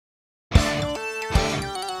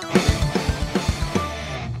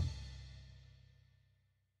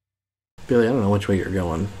Billy, I don't know which way you're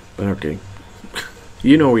going, but okay.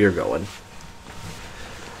 You know where you're going.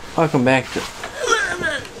 Welcome back to...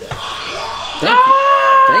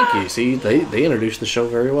 Thank you. See, they introduced the show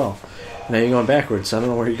very well. Now you're going backwards. I don't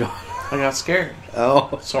know where you're going. I got scared.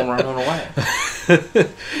 Oh. So I'm running away.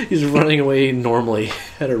 He's running away normally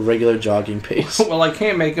at a regular jogging pace. Well, I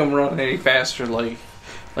can't make him run any faster like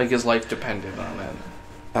his life depended on it.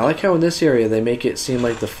 I like how in this area they make it seem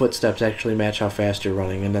like the footsteps actually match how fast you're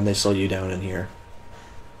running, and then they slow you down in here.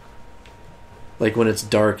 Like when it's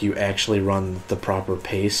dark, you actually run the proper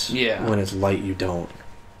pace. Yeah. When it's light, you don't.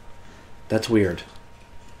 That's weird.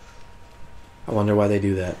 I wonder why they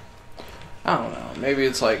do that. I don't know. Maybe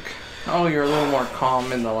it's like, oh, you're a little more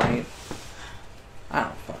calm in the light. I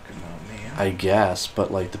don't fucking know, man. I guess,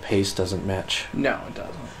 but like the pace doesn't match. No, it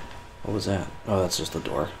doesn't. What was that? Oh, that's just the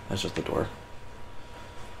door. That's just the door.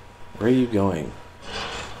 Where are you going?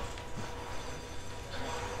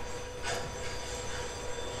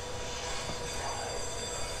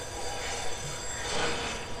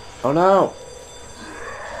 Oh no!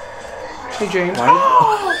 Hey, James.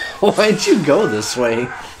 Why'd you go this way?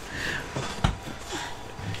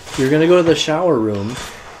 You're gonna go to the shower room,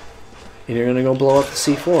 and you're gonna go blow up the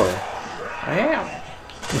C4. I am.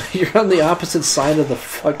 You're on the opposite side of the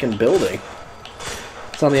fucking building.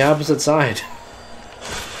 It's on the opposite side.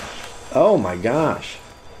 Oh my gosh!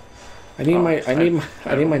 I need my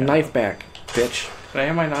knife back, bitch. Can I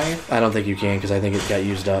have my knife? I don't think you can because I think it got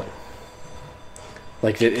used up.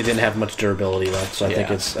 Like it didn't have much durability left, so I think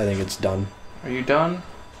it's done. Are you done?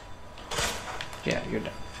 Yeah, you're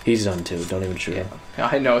done. He's done too. Don't even shoot him.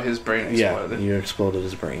 I know his brain exploded. Yeah, you exploded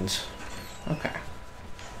his brains. Okay.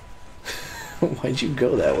 Why'd you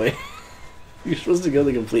go that way? You're supposed to go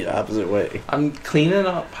the complete opposite way. I'm cleaning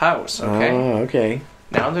up house, okay? Oh, okay.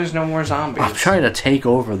 Now there's no more zombies. I'm trying to take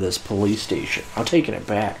over this police station. I'm taking it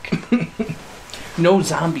back. No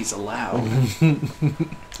zombies allowed.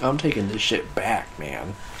 I'm taking this shit back,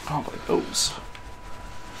 man. Oh my goes.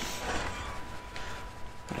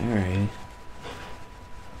 Alright.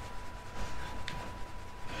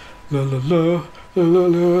 La la la la la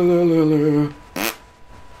la la la.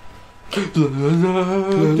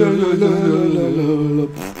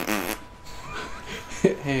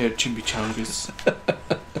 Hey, chimichangas.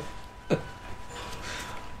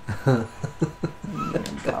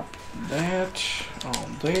 Drop that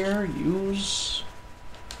on there. Use.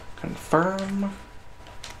 Confirm.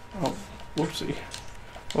 Oh, whoopsie.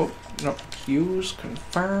 Oh, no. Use.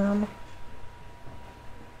 Confirm.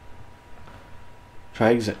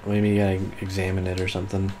 Maybe you gotta examine it or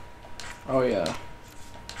something. Oh, yeah.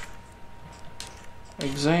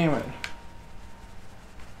 Examine.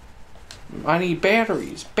 I need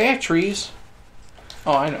batteries. Batteries?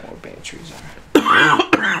 Oh, I know what batteries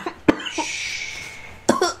are. Shh.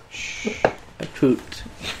 Shh. I pooped.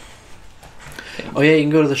 Oh yeah, you can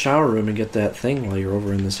go to the shower room and get that thing while you're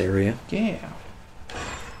over in this area. Yeah.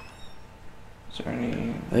 Is there any...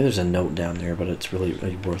 I think there's a note down there, but it's really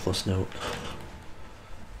a worthless note.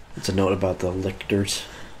 It's a note about the Lichters.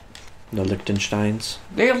 The Liechtensteins.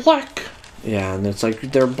 They lick! Yeah, and it's like,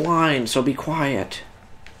 they're blind, so be quiet.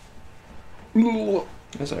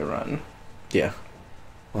 As I run. Yeah.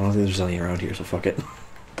 Well, I don't think there's any around here, so fuck it.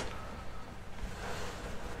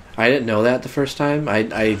 I didn't know that the first time.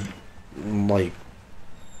 I like,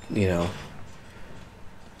 you know,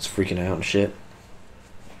 was freaking out and shit.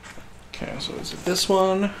 Okay, so is it this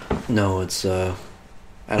one? No, it's, I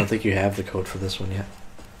don't think you have the code for this one yet.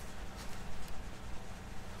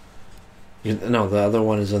 No, the other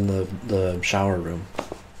one is in the shower room.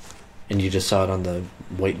 And you just saw it on the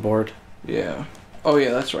whiteboard? Yeah. Oh,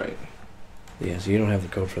 yeah, that's right. Yeah, so you don't have the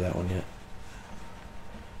code for that one yet.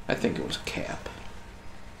 I think it was Cap.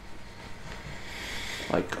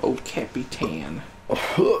 Like, oh, Capitan.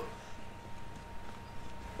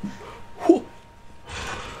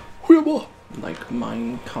 Like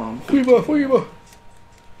Mein Kampf.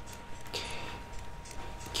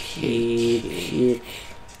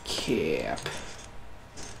 Cap.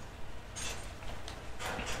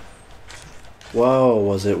 Whoa,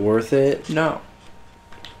 was it worth it? No.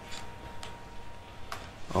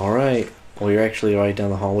 Alright. Well, you're actually right down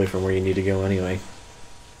the hallway from where you need to go anyway.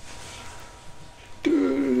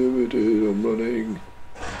 I'm running.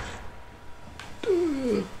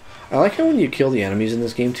 I like how when you kill the enemies in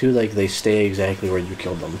this game too, like they stay exactly where you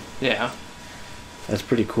killed them. Yeah. That's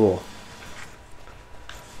pretty cool.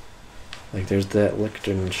 Like there's that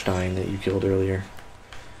Liechtenstein that you killed earlier.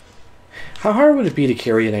 How hard would it be to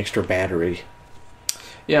carry an extra battery?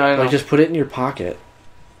 Yeah, I know. Like just put it in your pocket.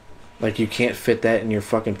 Like you can't fit that in your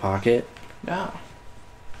fucking pocket? No.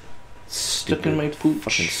 Stuck in my pooch.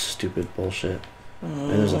 Fucking stupid bullshit.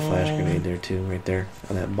 And there's a flash grenade there too, right there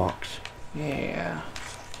on that box. Yeah.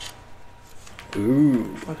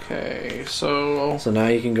 Ooh. Okay, so now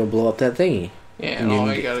you can go blow up that thingy. yeah, and all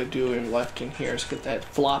I gotta do left in here is get that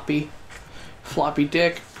floppy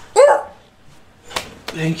dick.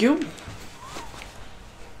 Thank you.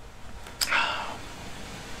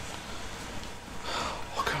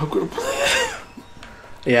 Look how good.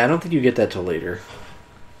 Yeah, I don't think you get that till later.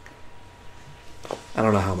 I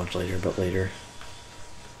don't know how much later, but later.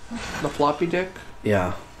 The floppy dick?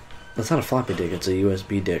 Yeah. That's not a floppy dick, it's a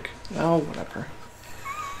USB dick. Oh, whatever.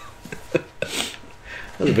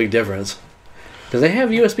 That's a big difference. Did they have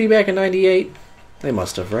USB back in '98? They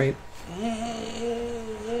must have, right?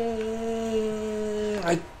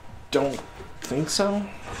 I don't think so.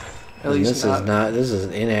 At And least this is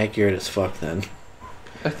inaccurate as fuck then.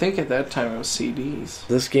 I think at that time it was CDs.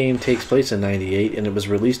 This game takes place in '98 and it was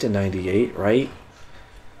released in '98, right?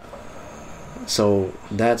 So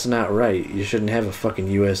that's not right. You shouldn't have a fucking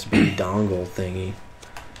USB dongle thingy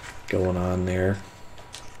going on there.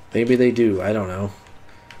 Maybe they do, I don't know.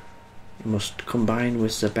 You must combine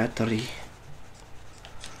with the battery.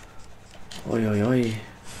 Oi, oi, oi.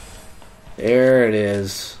 There it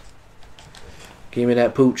is. Give me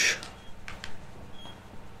that pooch.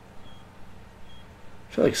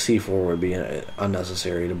 I feel like C4 would be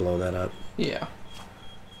unnecessary to blow that up. Yeah.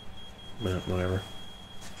 But whatever.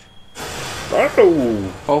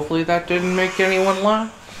 Oh! Hopefully that didn't make anyone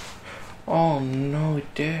laugh. Oh no,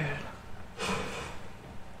 it did.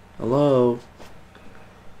 Hello?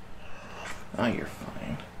 Oh, you're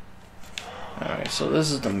fine. Alright, so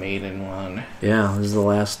this is the maiden one. Yeah, this is the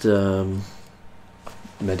last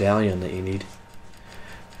medallion that you need.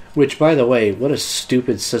 Which, by the way, what a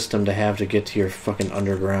stupid system to have to get to your fucking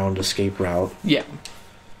underground escape route. Yeah.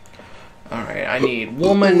 Alright, I need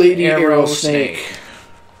woman, Lady arrow, snake. snake.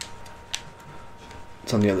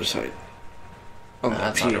 It's on the other side. Oh,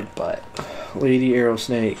 that's on her butt. Lady arrow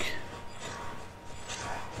snake.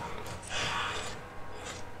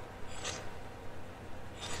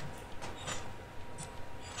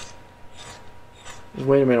 Just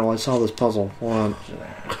wait a minute while I solve this puzzle. Hold on.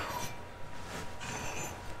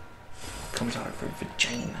 Comes out of her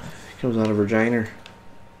vagina. Comes out of her vagina.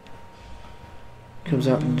 Comes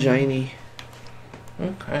out vagina.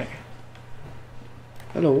 Okay.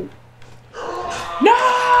 Hello.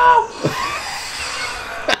 No!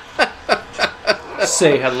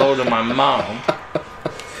 Say hello to my mom.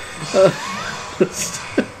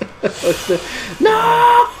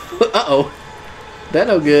 No! Uh-oh. That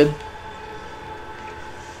no good.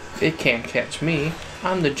 It can't catch me.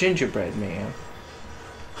 I'm the gingerbread man.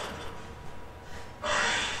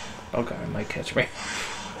 Okay, it might catch me.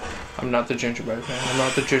 I'm not the gingerbread man. I'm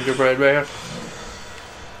not the gingerbread man.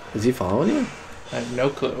 Is he following you? I have no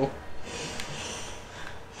clue.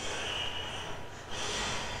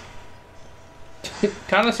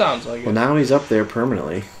 Kind of sounds like it. Well, now he's up there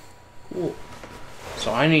permanently. Cool.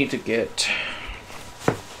 So I need to get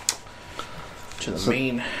to the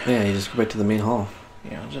main. Yeah, you just go back to the main hall.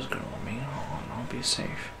 Yeah, I'll just go to the main hall and I'll be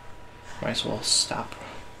safe. Might as well stop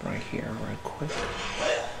right here real quick.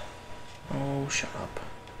 Oh, shut up.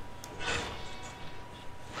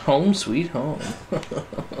 Home sweet home.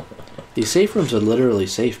 These safe rooms are literally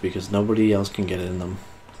safe because nobody else can get in them.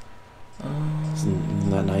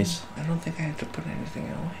 Isn't that nice? I don't think I have to put anything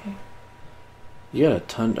away. You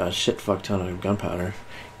got a shit fuck ton of gunpowder.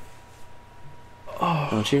 Oh.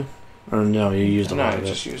 Don't you? Or no, you used a No, lot I of it.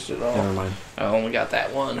 just used it all. Never mind. I only got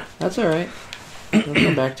that one. That's alright. We'll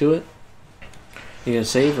come back to it. You gonna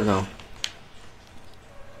save or no?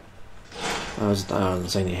 I wasn't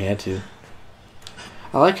saying you had to.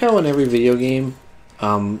 I like how in every video game,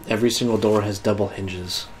 every single door has double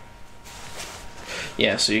hinges.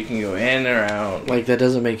 Yeah, so you can go in or out. Like that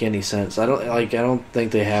doesn't make any sense. I don't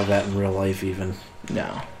think they have that in real life even.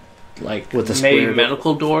 No. Like With the maybe square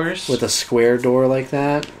medical doors. With a square door like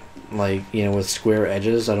that, like, you know, with square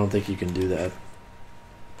edges, I don't think you can do that.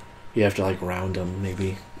 You have to like round them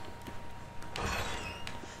maybe.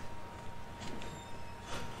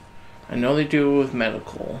 I know they do it with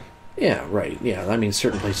medical. Yeah, right. Yeah, I mean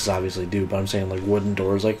certain places obviously do, but I'm saying like wooden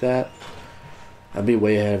doors like that. I'd be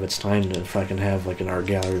way ahead of its time if I can have like an art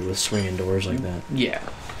gallery with swinging doors like that. Yeah.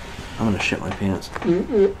 I'm gonna shit my pants.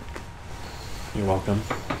 Mm-mm. You're welcome.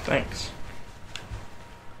 Thanks.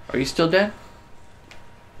 Are you still dead?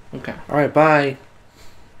 Okay. Alright, bye.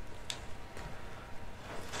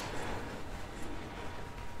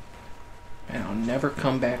 And I'll never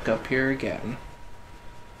come back up here again.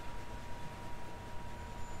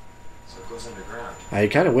 So it goes underground. I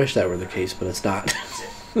kind of wish that were the case, but it's not.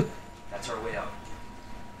 That's our way out.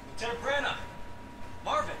 Lieutenant Brenna!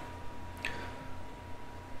 Marvin!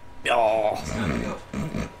 Oh. It's time to go.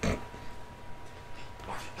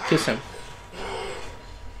 Kiss him. We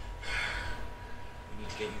need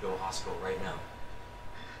to get you to a hospital right now.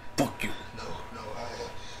 Fuck you. No,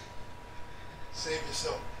 save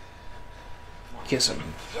yourself. Kiss him.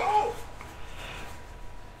 No!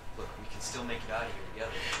 Look, we can still make it out of here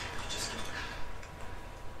together. Just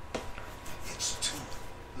It's too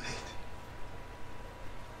late.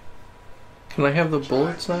 Can I have the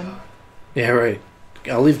bullets then? Yeah, right.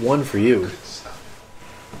 I'll leave one for you. Couldn't stop it.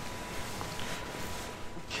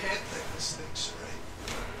 We can't let this thing stray.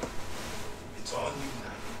 It's on you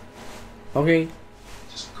now. Okay.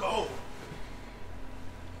 Just go.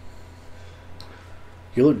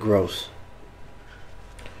 You look gross.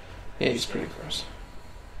 Yeah, he's pretty gross.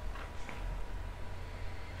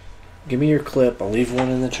 Give me your clip. I'll leave one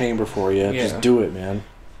in the chamber for you. Yeah. Just do it, man.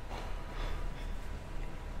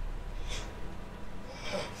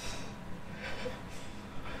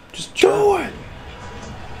 Just do it!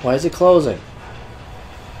 Why is it closing?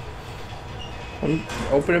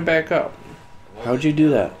 Open it back up. How'd you do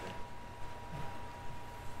that?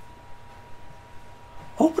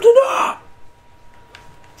 Open it up!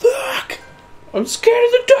 Fuck! I'm scared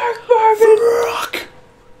of the dark, Marvin! Fuck!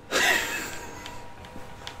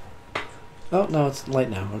 Oh, no, it's light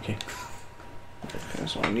now. Okay. Okay,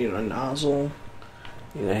 so I need a nozzle.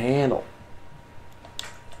 Need a handle.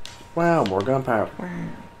 Wow, more gunpowder.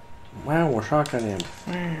 Wow, more shotgun ammo.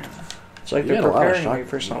 It's like You they're got a lot of preparing me shot-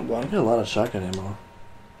 for I something. got a lot of shotgun ammo.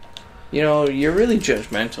 You know, you're really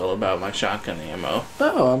judgmental about my shotgun ammo.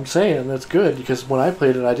 No, I'm saying that's good because when I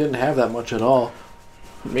played it, I didn't have that much at all.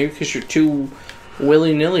 Maybe because you're too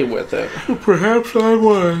willy-nilly with it. Perhaps I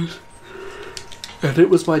was. And it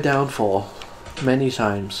was my downfall. Many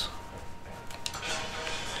times.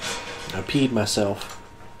 I peed myself.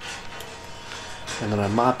 And then I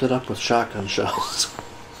mopped it up with shotgun shells.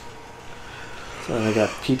 So then I got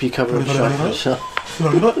pee-pee covered with shotgun shells.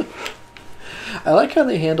 I like how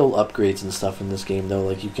they handle upgrades and stuff in this game, though.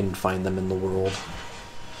 Like, you can find them in the world.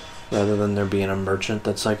 Rather than there being a merchant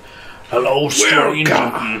that's like, hello, stranger.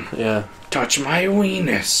 Welcome. Yeah. Touch my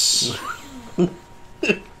weenus.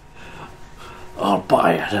 I'll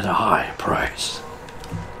buy it at a high price.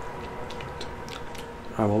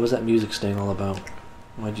 Alright, what was that music sting all about?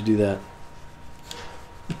 Why'd you do that?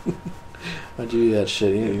 Why'd you do that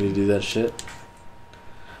shit? You didn't need to do that shit.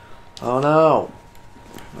 Oh no!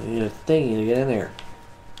 I need a thingy to get in there.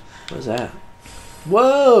 What is that?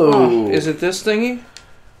 Whoa! Oh, is it this thingy?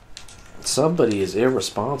 Somebody is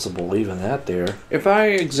irresponsible leaving that there. If I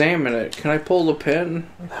examine it, can I pull the pin?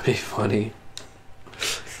 That'd be funny.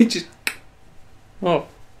 He just... Oh,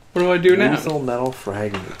 what do I do now? Lethal metal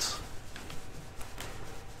fragments.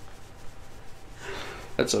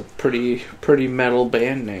 That's a pretty metal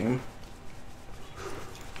band name.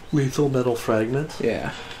 Lethal metal fragments?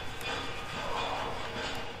 Yeah.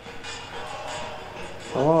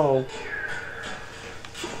 Hello?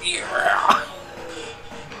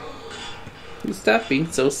 Stop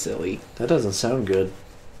being so silly. That doesn't sound good.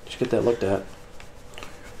 You should get that looked at.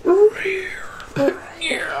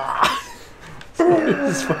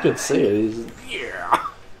 Just fucking say it.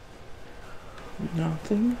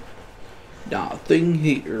 Nothing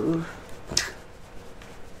here.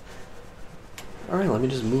 Alright, let me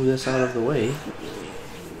just move this out of the way.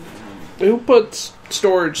 Who puts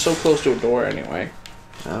storage so close to a door anyway?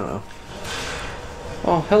 I don't know.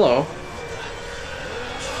 Oh, hello.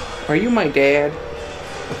 Are you my dad?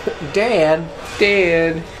 Dad!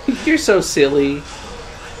 Dad, you're so silly.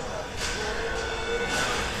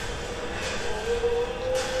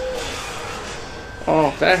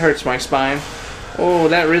 Oh, that hurts my spine. Oh,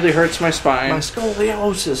 that really hurts my spine. My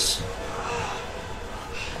scoliosis.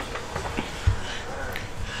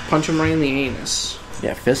 Punch him right in the anus.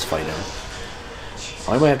 Yeah, fist fight him.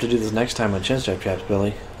 I might have to do this next time on Chinstrap Chaps,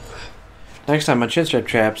 Billy. Next time on Chinstrap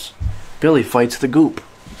Chaps, Billy fights the goop.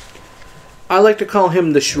 I like to call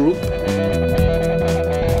him the Shroop.